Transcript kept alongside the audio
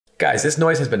Guys, this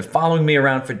noise has been following me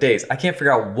around for days. I can't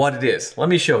figure out what it is. Let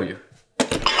me show you.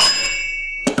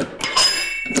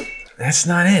 That's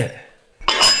not it.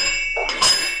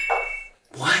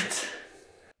 What?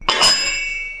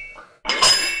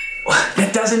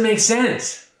 That doesn't make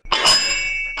sense.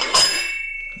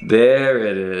 There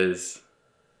it is.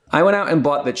 I went out and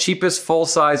bought the cheapest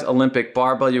full-size Olympic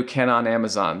barbell you can on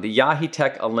Amazon, the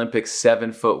Yahitech Olympic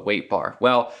 7-foot weight bar.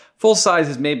 Well, full size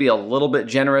is maybe a little bit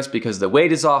generous because the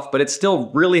weight is off, but it's still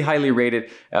really highly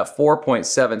rated at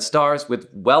 4.7 stars with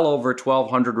well over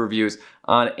 1,200 reviews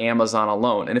on Amazon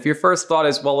alone. And if your first thought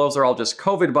is, well, those are all just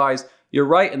COVID buys, you're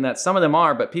right in that some of them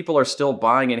are, but people are still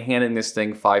buying and handing this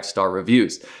thing 5-star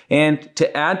reviews. And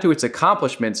to add to its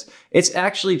accomplishments, it's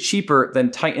actually cheaper than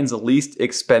Titan's least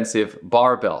expensive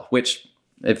barbell, which,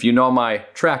 if you know my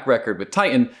track record with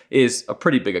Titan, is a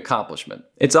pretty big accomplishment.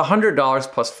 It's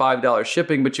 $100 plus $5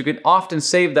 shipping, but you can often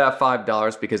save that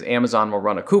 $5 because Amazon will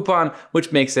run a coupon,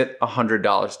 which makes it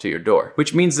 $100 to your door,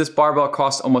 which means this barbell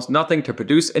costs almost nothing to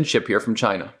produce and ship here from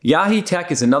China.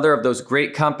 Yahitech is another of those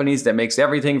great companies that makes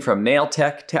everything from nail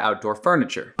tech to outdoor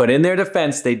furniture. But in their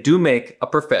defense, they do make a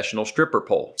professional stripper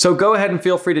pole. So go ahead and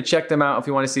feel free to check them out if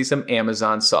you want to see some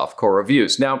Amazon softcore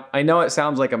reviews. Now, I know it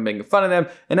sounds like I'm making fun of them,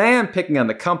 and I am picking on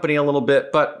the company a little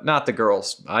bit, but not the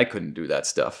girls. I couldn't do that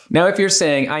stuff. Now, if you're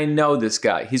saying, I know this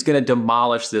guy, he's gonna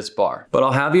demolish this bar. But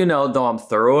I'll have you know, though I'm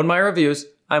thorough in my reviews,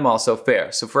 I'm also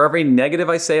fair. So for every negative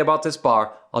I say about this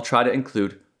bar, I'll try to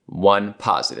include one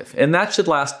positive. And that should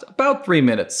last about 3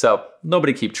 minutes, so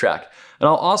nobody keep track. And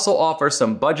I'll also offer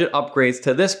some budget upgrades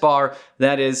to this bar,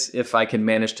 that is, if I can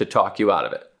manage to talk you out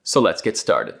of it. So let's get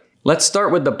started. Let's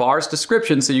start with the bar's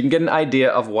description so you can get an idea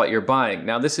of what you're buying.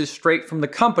 Now, this is straight from the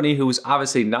company, who is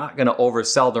obviously not gonna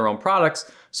oversell their own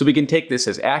products, so we can take this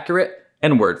as accurate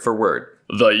and word for word.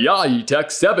 The Yahitech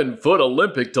 7-foot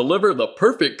Olympic deliver the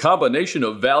perfect combination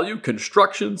of value,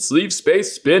 construction, sleeve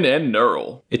space, spin, and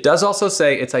knurl. It does also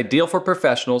say it's ideal for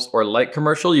professionals or light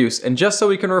commercial use, and just so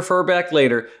we can refer back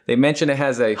later, they mention it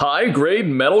has a high-grade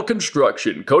metal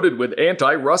construction coated with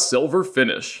anti-rust silver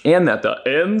finish. And that the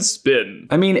end spin.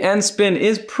 I mean, end spin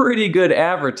is pretty good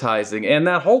advertising, and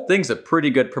that whole thing's a pretty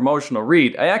good promotional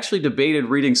read. I actually debated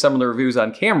reading some of the reviews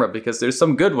on camera because there's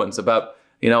some good ones about,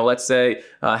 you know, let's say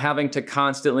having to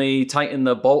constantly tighten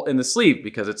the bolt in the sleeve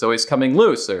because it's always coming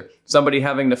loose, or somebody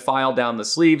having to file down the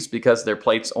sleeves because their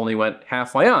plates only went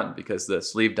halfway on because the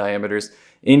sleeve diameter's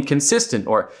inconsistent,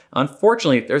 or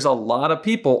unfortunately, there's a lot of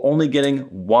people only getting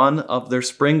one of their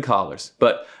spring collars.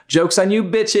 But joke's on you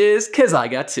bitches, cause I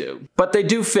got two. But they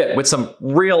do fit with some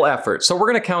real effort, so we're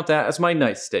gonna count that as my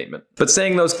nice statement. But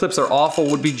saying those clips are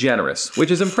awful would be generous, which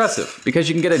is impressive, because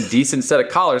you can get a decent set of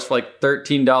collars for like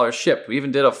 $13 shipped. We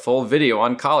even did a full video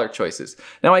on collar choices.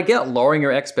 Now, I get lowering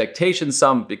your expectations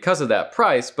some because of that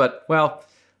price, but well,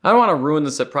 I don't want to ruin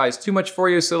the surprise too much for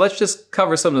you, so let's just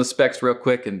cover some of the specs real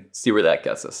quick and see where that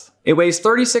gets us. It weighs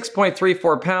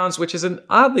 36.34 pounds, which is an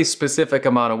oddly specific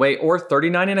amount of weight, or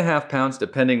 39.5 pounds,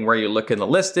 depending where you look in the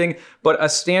listing. But a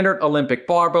standard Olympic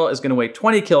barbell is going to weigh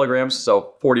 20 kilograms,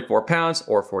 so 44 pounds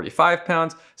or 45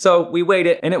 pounds. So we weighed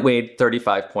it, and it weighed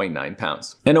 35.9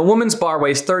 pounds. And a woman's bar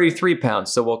weighs 33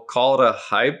 pounds, so we'll call it a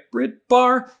hybrid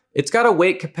bar. It's got a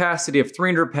weight capacity of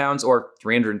 300 pounds or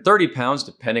 330 pounds,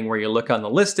 depending where you look on the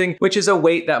listing, which is a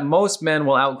weight that most men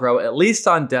will outgrow at least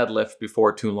on deadlift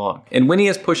before too long. And Winnie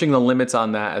is pushing the limits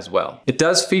on that as well. It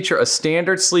does feature a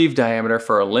standard sleeve diameter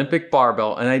for Olympic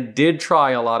barbell, and I did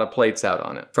try a lot of plates out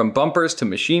on it, from bumpers to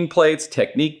machine plates,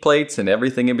 technique plates, and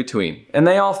everything in between. And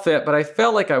they all fit, but I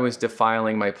felt like I was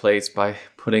defiling my plates by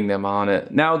putting them on it.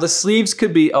 Now, the sleeves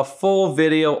could be a full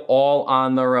video all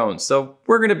on their own, so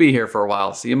we're gonna be here for a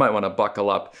while, so you might wanna buckle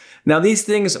up. Now, these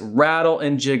things rattle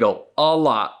and jiggle a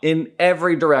lot in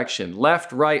every direction,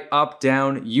 left, right, up,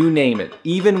 down, you name it,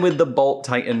 even with the bolt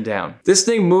tightened down. This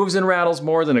thing moves and rattles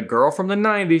more than a girl from the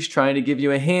 90s trying to give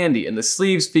you a handy, and the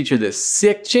sleeves feature this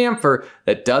sick chamfer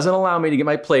that doesn't allow me to get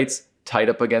my plates tight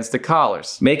up against the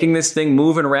collars, making this thing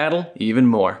move and rattle even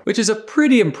more, which is a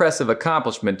pretty impressive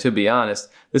accomplishment, to be honest.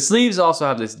 The sleeves also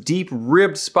have this deep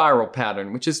ribbed spiral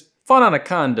pattern, which is fun on a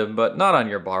condom, but not on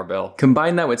your barbell.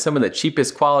 Combine that with some of the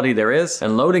cheapest quality there is,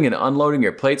 and loading and unloading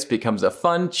your plates becomes a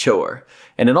fun chore.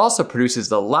 And it also produces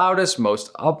the loudest,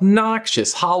 most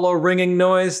obnoxious hollow ringing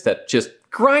noise that just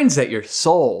grinds at your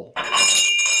soul.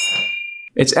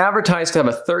 It's advertised to have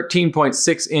a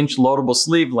 13.6-inch loadable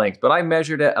sleeve length, but I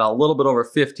measured it at a little bit over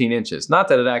 15 inches. Not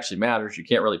that it actually matters, you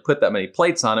can't really put that many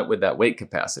plates on it with that weight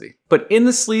capacity. But in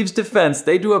the sleeve's defense,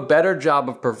 they do a better job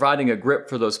of providing a grip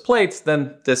for those plates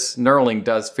than this knurling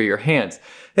does for your hands.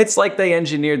 It's like they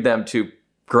engineered them to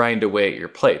grind away at your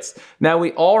plates. Now,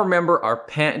 we all remember our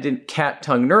patented cat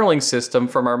tongue knurling system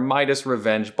from our Midas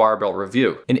Revenge barbell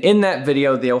review. And in that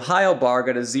video, the Ohio bar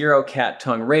got a 0 cat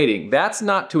tongue rating. That's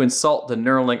not to insult the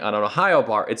knurling on an Ohio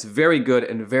bar. It's very good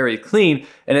and very clean,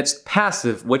 and it's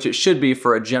passive, which it should be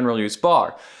for a general use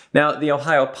bar. Now, the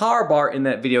Ohio Power Bar in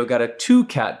that video got a 2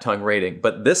 cat tongue rating,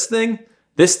 but this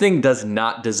thing does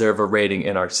not deserve a rating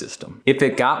in our system. If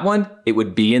it got one, it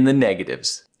would be in the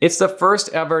negatives. It's the first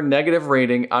ever negative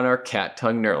rating on our cat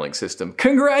tongue knurling system.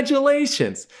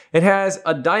 Congratulations! It has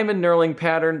a diamond knurling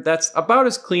pattern that's about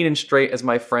as clean and straight as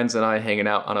my friends and I hanging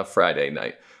out on a Friday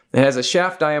night. It has a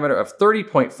shaft diameter of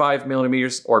 30.5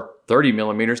 millimeters or 30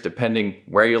 millimeters depending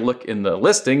where you look in the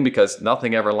listing because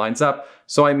nothing ever lines up,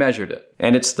 so I measured it.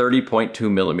 And it's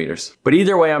 30.2 millimeters. But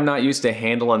either way, I'm not used to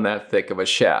handling that thick of a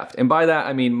shaft. And by that,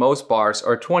 I mean most bars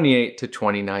are 28 to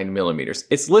 29 millimeters.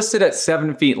 It's listed at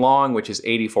 7 feet long, which is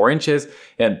 84 inches,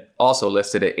 and also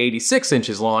listed at 86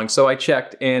 inches long, so I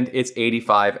checked and it's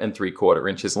 85 3/4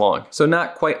 inches long. So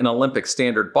not quite an Olympic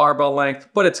standard barbell length,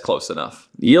 but it's close enough.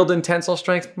 Yield and tensile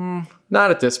strength? Not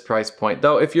at this price point,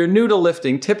 though. If you're new to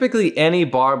lifting, typically any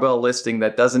barbell listing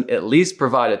that doesn't at least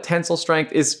provide a tensile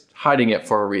strength is hiding it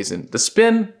for a reason. The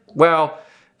spin, well,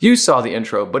 you saw the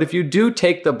intro, but if you do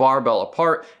take the barbell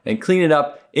apart and clean it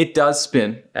up, it does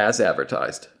spin as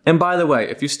advertised. And by the way,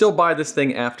 if you still buy this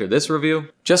thing after this review,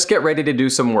 just get ready to do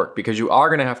some work because you are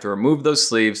gonna have to remove those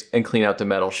sleeves and clean out the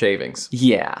metal shavings.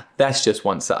 Yeah, that's just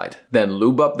one side. Then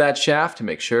lube up that shaft to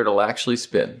make sure it'll actually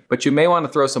spin. But you may want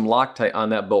to throw some Loctite on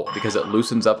that bolt because it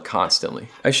loosens up constantly.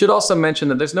 I should also mention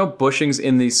that there's no bushings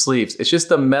in these sleeves. It's just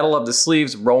the metal of the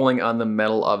sleeves rolling on the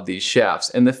metal of these shafts.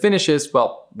 And the finishes,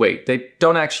 well, wait, they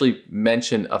don't actually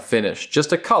mention a finish,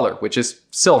 just a color, which is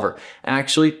silver.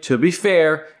 Actually, to be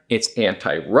fair, it's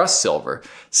anti-rust silver,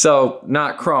 so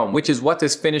not chrome, which is what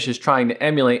this finish is trying to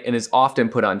emulate and is often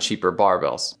put on cheaper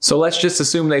barbells. So let's just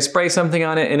assume they spray something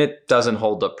on it and it doesn't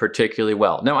hold up particularly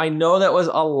well. Now I know that was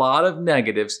a lot of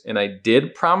negatives and I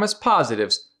did promise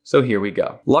positives, so here we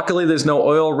go. Luckily, there's no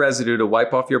oil residue to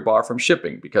wipe off your bar from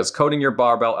shipping because coating your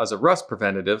barbell as a rust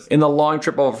preventative in the long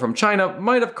trip over from China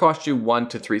might have cost you 1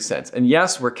 to 3 cents. And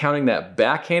yes, we're counting that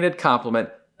backhanded compliment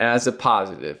as a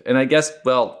positive. And I guess,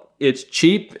 well, it's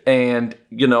cheap, and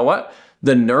you know what?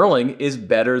 The knurling is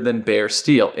better than bare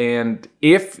steel. And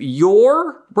if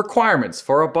your requirements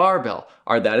for a barbell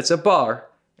are that it's a bar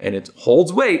and it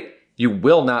holds weight, you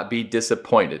will not be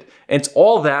disappointed. And it's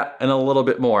all that and a little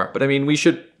bit more. But I mean, we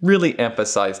should really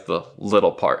emphasize the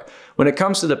little part. When it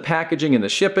comes to the packaging and the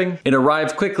shipping, it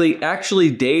arrived quickly, actually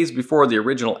days before the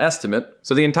original estimate.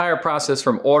 So the entire process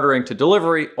from ordering to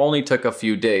delivery only took a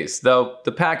few days, though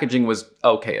the packaging was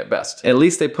okay at best. At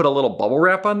least they put a little bubble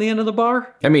wrap on the end of the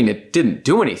bar. I mean, it didn't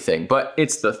do anything, but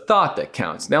it's the thought that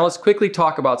counts. Now let's quickly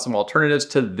talk about some alternatives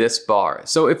to this bar.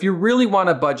 So if you really want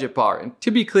a budget bar, and to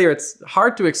be clear, it's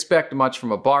hard to expect much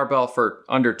from a barbell for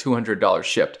under $200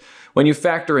 shipped. When you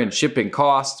factor in shipping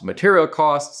costs, material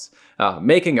costs,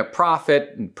 making a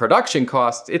profit, and production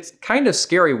costs, it's kind of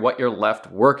scary what you're left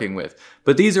working with.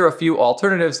 But these are a few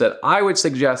alternatives that I would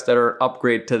suggest that are an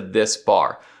upgrade to this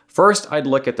bar. First, I'd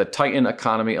look at the Titan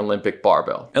Economy Olympic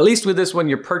Barbell. At least with this one,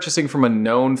 you're purchasing from a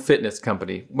known fitness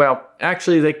company. Well,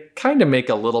 actually, they kind of make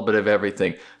a little bit of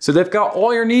everything. So they've got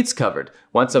all your needs covered.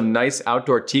 Want some nice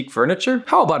outdoor teak furniture?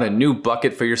 How about a new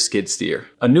bucket for your skid steer?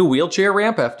 A new wheelchair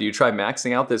ramp after you try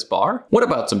maxing out this bar? What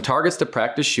about some targets to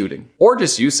practice shooting? Or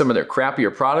just use some of their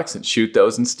crappier products and shoot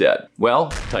those instead? Well,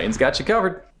 Titan's got you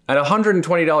covered. At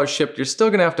 $120 shipped, you're still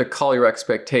gonna have to call your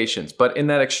expectations, but in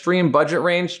that extreme budget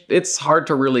range, it's hard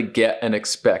to really get and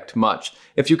expect much.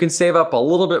 If you can save up a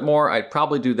little bit more, I'd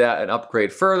probably do that and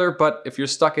upgrade further, but if you're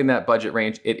stuck in that budget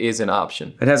range, it is an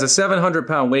option. It has a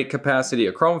 700-pound weight capacity,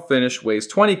 a chrome finish, weighs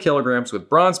 20 kilograms with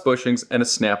bronze bushings, and a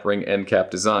snap ring end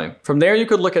cap design. From there, you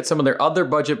could look at some of their other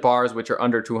budget bars, which are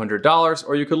under $200,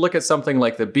 or you could look at something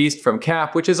like the Beast from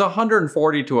Cap, which is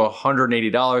 $140 to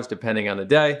 $180 depending on the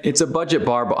day. It's a budget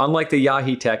bar, but unlike the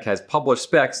Yahi Tech, has published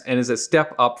specs and is a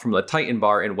step up from the Titan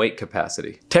bar in weight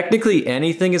capacity. Technically,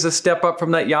 anything is a step up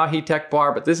from that Yahi Tech bar,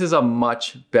 but this is a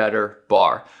much better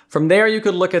bar. From there, you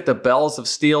could look at the Bells of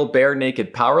Steel Bare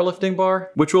Naked Powerlifting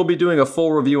Bar, which we'll be doing a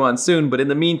full review on soon, but in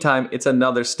the meantime, it's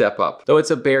another step up. Though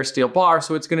it's a bare steel bar,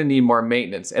 so it's gonna need more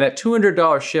maintenance. And at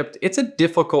 $200 shipped, it's a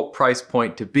difficult price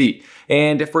point to beat.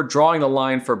 And if we're drawing the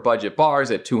line for budget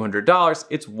bars at $200,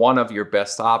 it's one of your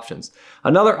best options.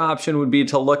 Another option would be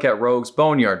to look at Rogue's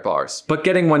Boneyard bars, but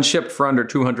getting one shipped for under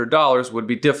 $200 would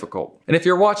be difficult. And if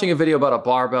you're watching a video about a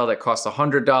barbell that costs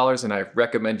 $100 and I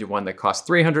recommend you one that costs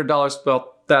 $300,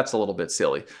 well, that's a little bit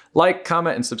silly. Like,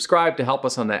 comment, and subscribe to help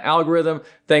us on that algorithm.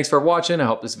 Thanks for watching. I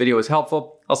hope this video was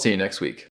helpful. I'll see you next week.